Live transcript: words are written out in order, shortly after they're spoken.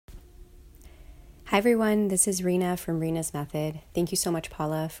Hi everyone, this is Rena from Rena's Method. Thank you so much,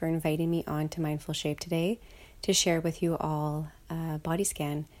 Paula, for inviting me on to Mindful Shape today to share with you all a body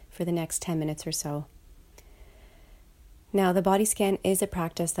scan for the next 10 minutes or so. Now, the body scan is a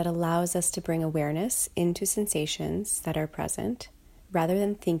practice that allows us to bring awareness into sensations that are present rather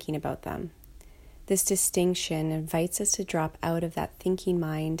than thinking about them. This distinction invites us to drop out of that thinking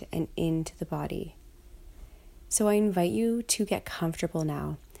mind and into the body. So I invite you to get comfortable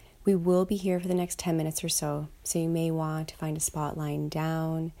now. We will be here for the next 10 minutes or so you may want to find a spot lying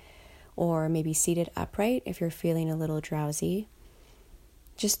down or maybe seated upright if you're feeling a little drowsy.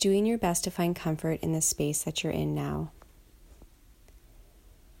 Just doing your best to find comfort in the space that you're in now.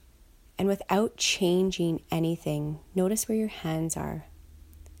 And without changing anything, notice where your hands are.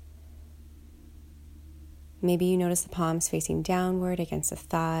 Maybe you notice the palms facing downward against the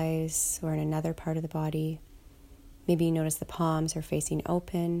thighs or in another part of the body. Maybe you notice the palms are facing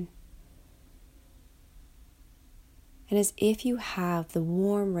open. And as if you have the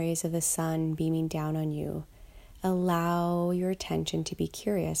warm rays of the sun beaming down on you, allow your attention to be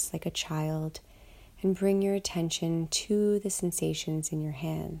curious like a child and bring your attention to the sensations in your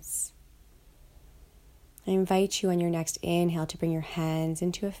hands. I invite you on your next inhale to bring your hands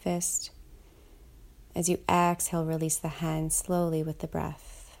into a fist. As you exhale, release the hands slowly with the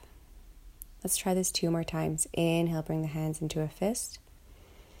breath. Let's try this 2 more times. Inhale, bring the hands into a fist.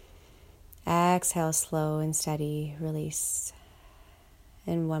 Exhale, slow and steady, release.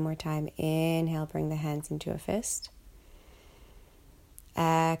 And 1 more time. Inhale, bring the hands into a fist.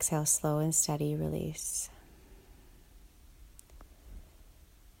 Exhale, slow and steady, release.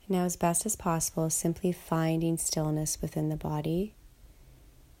 Now, as best as possible, simply finding stillness within the body.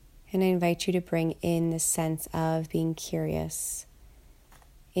 And I invite you to bring in the sense of being curious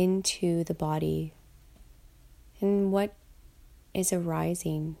into the body and what is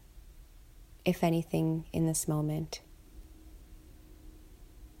arising, if anything, in this moment.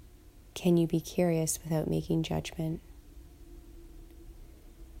 Can you be curious without making judgment?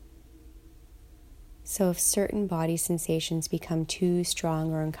 So if certain body sensations become too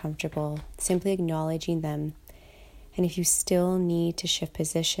strong or uncomfortable, simply acknowledging them. And if you still need to shift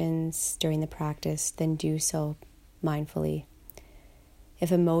positions during the practice, then do so mindfully.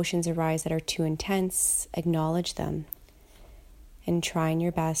 If emotions arise that are too intense, acknowledge them and trying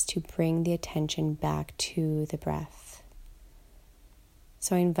your best to bring the attention back to the breath.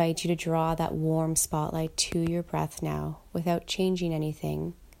 So I invite you to draw that warm spotlight to your breath now without changing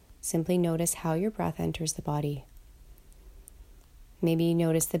anything. Simply notice how your breath enters the body. Maybe you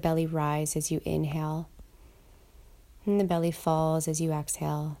notice the belly rise as you inhale and the belly falls as you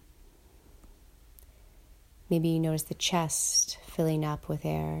exhale. Maybe you notice the chest filling up with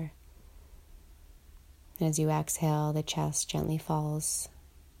air. And as you exhale, the chest gently falls.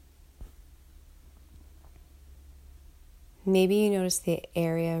 Maybe you notice the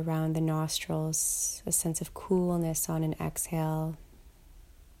area around the nostrils, a sense of coolness on an exhale.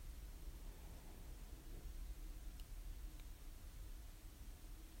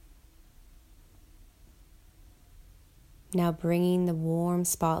 Now bringing the warm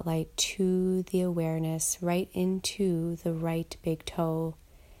spotlight to the awareness right into the right big toe,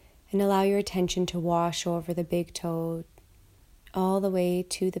 and allow your attention to wash over the big toe all the way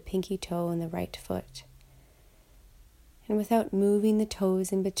to the pinky toe and the right foot. And without moving the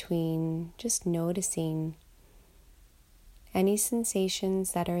toes in between, just noticing any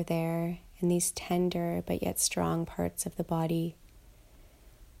sensations that are there in these tender but yet strong parts of the body.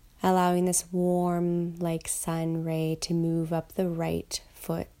 Allowing this warm, like sun ray to move up the right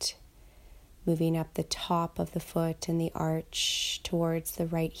foot, moving up the top of the foot and the arch towards the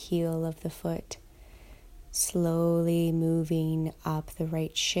right heel of the foot, slowly moving up the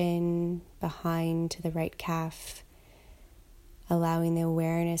right shin, behind to the right calf, allowing the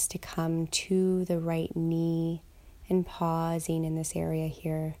awareness to come to the right knee and pausing in this area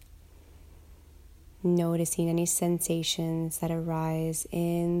here. Noticing any sensations that arise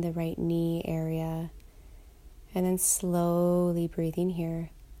in the right knee area, and then slowly breathing here.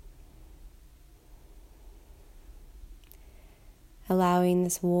 Allowing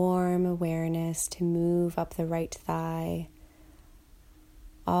this warm awareness to move up the right thigh,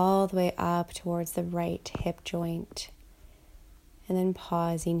 all the way up towards the right hip joint, and then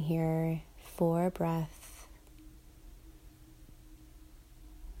pausing here for a breath.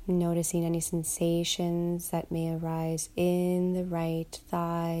 Noticing any sensations that may arise in the right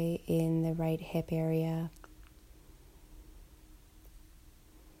thigh, in the right hip area.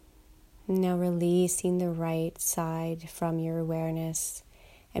 Now releasing the right side from your awareness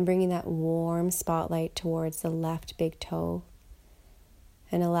and bringing that warm spotlight towards the left big toe.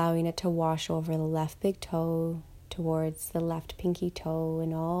 and allowing it to wash over the left big toe towards the left pinky toe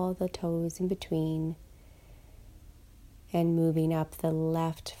and all the toes in between, and moving up the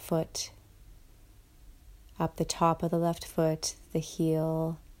left foot, up the top of the left foot, the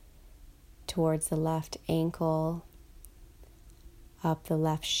heel, towards the left ankle, up the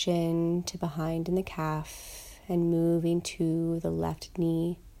left shin to behind in the calf, and moving to the left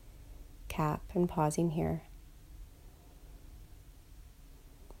knee cap and pausing here.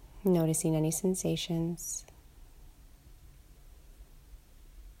 Noticing any sensations.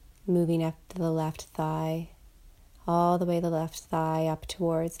 Moving up to the left thigh, all the way the left thigh up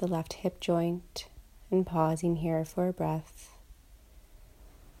towards the left hip joint, and pausing here for a breath.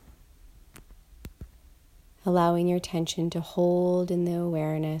 Allowing your attention to hold in the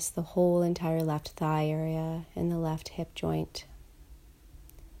awareness the whole entire left thigh area and the left hip joint.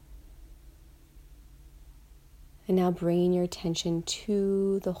 And now bringing your attention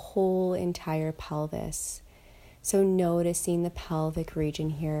to the whole entire pelvis. So noticing the pelvic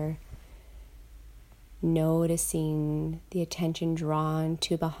region here. Noticing the attention drawn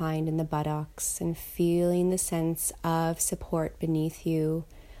to behind in the buttocks and feeling the sense of support beneath you,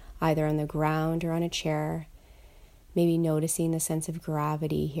 either on the ground or on a chair. Maybe noticing the sense of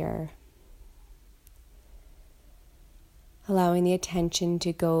gravity here. Allowing the attention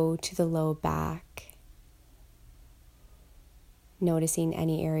to go to the low back. Noticing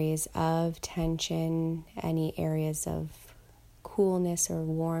any areas of tension, any areas of coolness or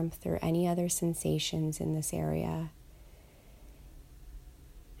warmth or any other sensations in this area.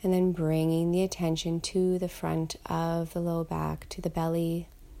 And then bringing the attention to the front of the low back, to the belly.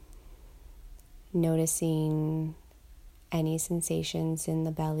 Noticing any sensations in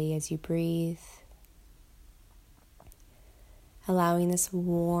the belly as you breathe. Allowing this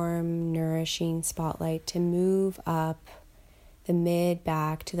warm, nourishing spotlight to move up the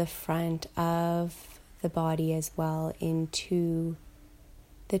mid-back to the front of the body as well, into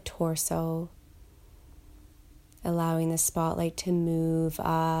the torso. Allowing the spotlight to move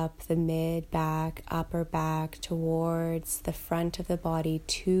up the mid-back, upper back towards the front of the body,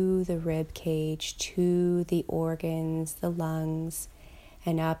 to the rib cage, to the organs, the lungs,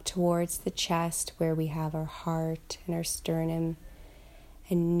 and up towards the chest where we have our heart and our sternum,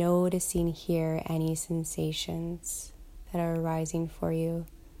 and noticing here any sensations that are arising for you.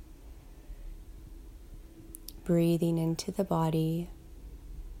 Breathing into the body,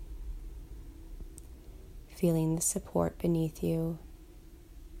 feeling the support beneath you,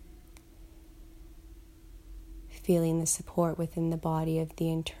 feeling the support within the body of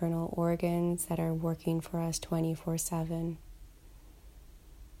the internal organs that are working for us 24/7.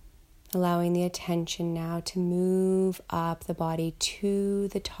 Allowing the attention now to move up the body to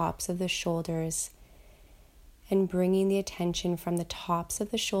the tops of the shoulders, and bringing the attention from the tops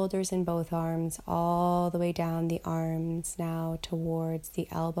of the shoulders in both arms all the way down the arms now towards the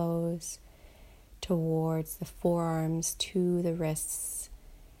elbows, towards the forearms, to the wrists,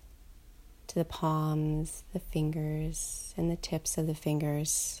 to the palms, the fingers, and the tips of the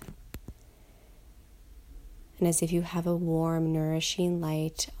fingers. And as if you have a warm, nourishing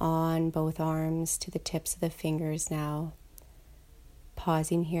light on both arms to the tips of the fingers now,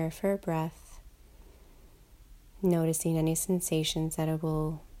 pausing here for a breath. Noticing any sensations that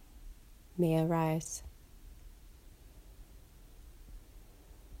may arise.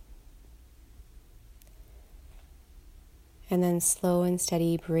 And then slow and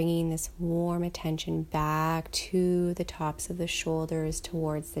steady, bringing this warm attention back to the tops of the shoulders,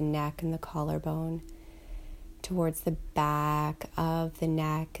 towards the neck and the collarbone, towards the back of the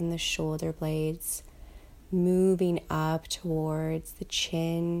neck and the shoulder blades, moving up towards the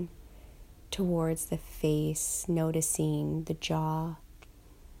chin, towards the face, noticing the jaw,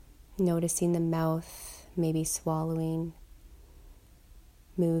 noticing the mouth, maybe swallowing,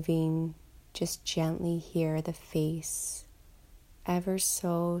 moving just gently here, the face, ever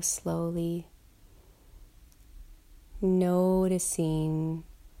so slowly, noticing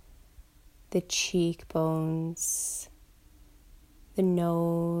the cheekbones, the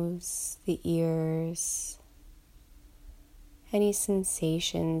nose, the ears, any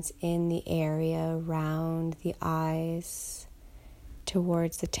sensations in the area around the eyes,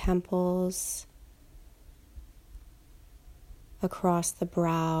 towards the temples, across the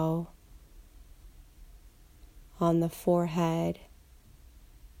brow, on the forehead,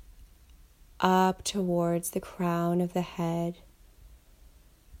 up towards the crown of the head.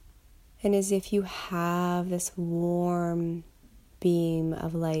 And as if you have this warm beam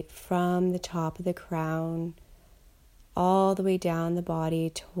of light from the top of the crown all the way down the body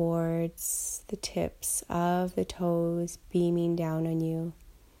towards the tips of the toes, beaming down on you.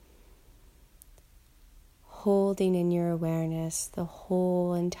 holding in your awareness the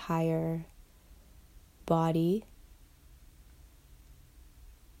whole entire body,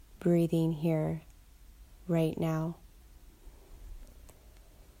 breathing here right now.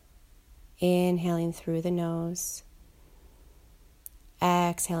 Inhaling through the nose,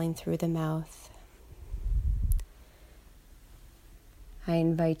 exhaling through the mouth. I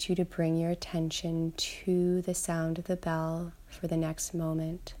invite you to bring your attention to the sound of the bell for the next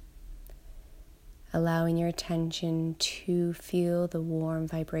moment, allowing your attention to feel the warm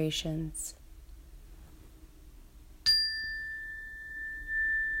vibrations.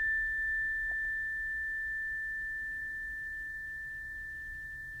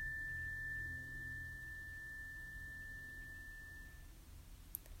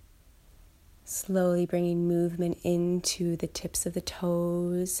 Slowly bringing movement into the tips of the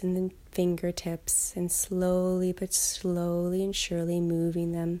toes and the fingertips, and slowly and surely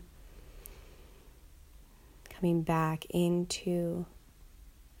moving them, coming back into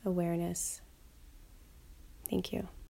awareness. Thank you.